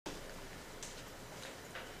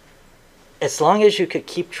as long as you could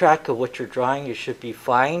keep track of what you're drawing, you should be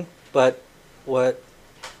fine. But what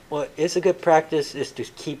is a good practice is to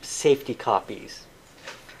keep safety copies.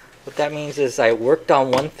 What that means is I worked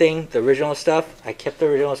on one thing, the original stuff, I kept the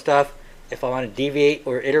original stuff. If I want to deviate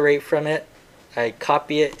or iterate from it, I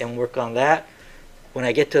copy it and work on that. When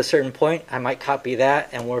I get to a certain point, I might copy that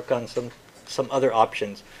and work on some other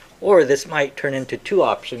options. Or this might turn into two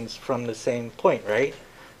options from the same point, right?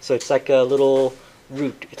 So it's like a little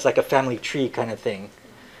root. It's like a family tree kind of thing.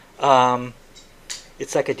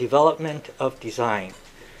 It's like a development of design.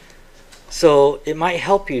 So it might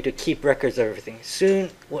help you to keep records of everything.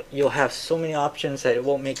 Soon you'll have so many options that it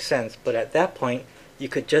won't make sense. But at that point, you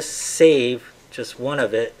could just save just one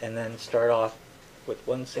of it and then start off with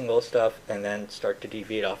one single stuff and then start to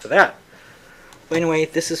deviate off of that. But anyway,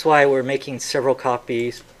 this is why we're making several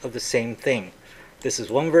copies of the same thing. This is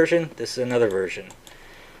one version, this is another version.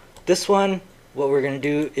 This one, what we're going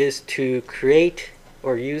to do is to create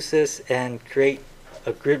or use this and create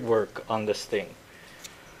a grid work on this thing.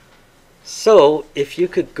 So if you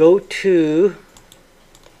could go to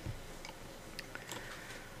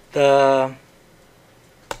the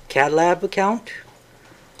CAD Lab account,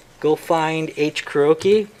 go find H.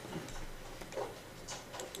 Kuroki,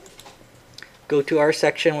 go to our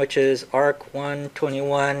section, which is ARC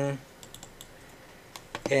 121,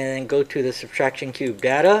 and go to the subtraction cube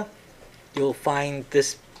data. You'll find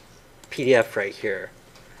this PDF right here.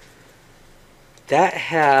 That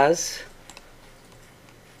has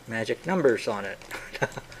magic numbers on it.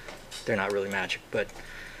 They're not really magic, but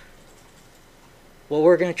what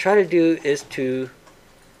we're going to try to do is to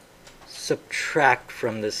subtract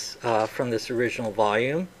from this original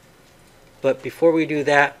volume. But before we do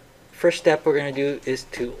that, first step we're going to do is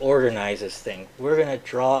to organize this thing. We're going to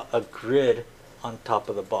draw a grid on top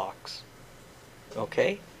of the box.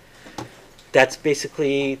 Okay? That's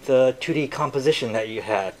basically the 2D composition that you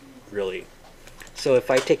had, really. So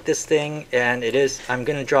if I take this thing and I'm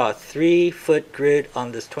going to draw a 3-foot grid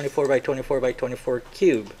on this 24 by 24 by 24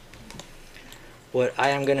 cube. What I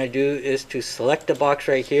am going to do is to select the box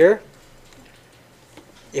right here.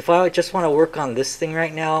 If I just want to work on this thing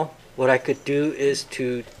right now, what I could do is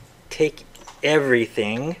to take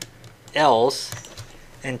everything else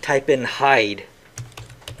and type in hide.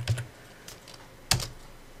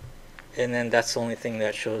 And then that's the only thing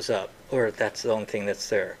that shows up, or that's the only thing that's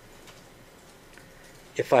there.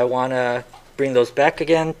 If I want to bring those back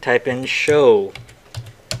again, type in show.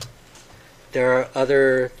 There are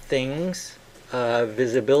other things,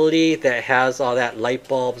 visibility that has all that light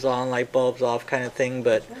bulbs on, light bulbs off kind of thing,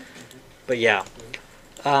 but yeah.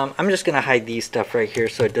 I'm just going to hide these stuff right here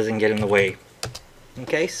so it doesn't get in the way.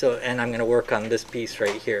 Okay, so, and I'm going to work on this piece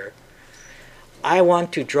right here. I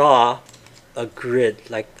want to draw a grid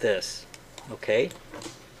like this. Okay,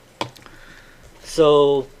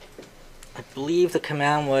 so I believe the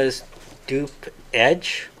command was duplicate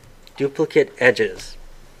edges.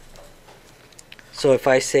 So if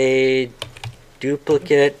I say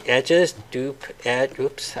duplicate edges,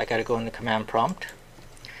 oops, I gotta go in the command prompt.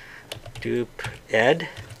 Dup ed,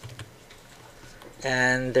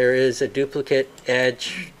 and there is a duplicate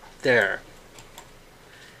edge there.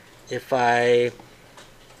 If I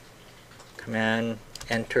command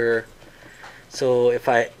enter, so if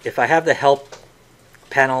I have the help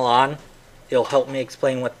panel on, it'll help me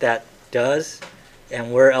explain what that does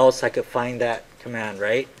and where else I could find that command,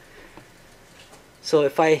 right? So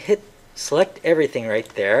if I select everything right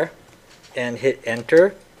there and hit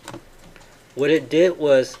enter, what it did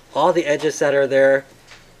was all the edges that are there,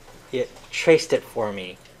 it traced it for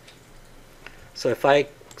me. So if I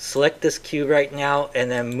select this cube right now and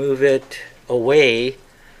then move it away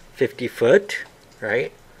 50 foot,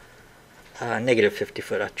 right? Negative 50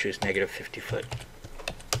 foot, I'll choose negative 50 foot.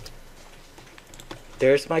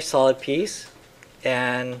 There's my solid piece,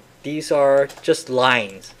 and these are just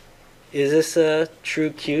lines. Is this a true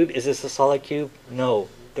cube? Is this a solid cube? No,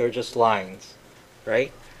 they're just lines,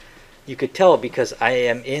 right? You could tell because I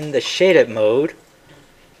am in the shaded mode,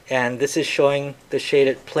 and this is showing the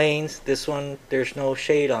shaded planes. This one, there's no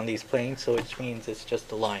shade on these planes, so which means it's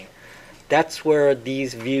just a line. That's where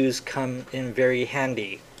these views come in very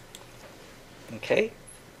handy. Okay,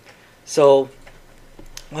 so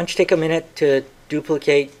why don't you take a minute to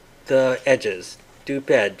duplicate the edges. Dup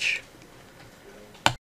edge.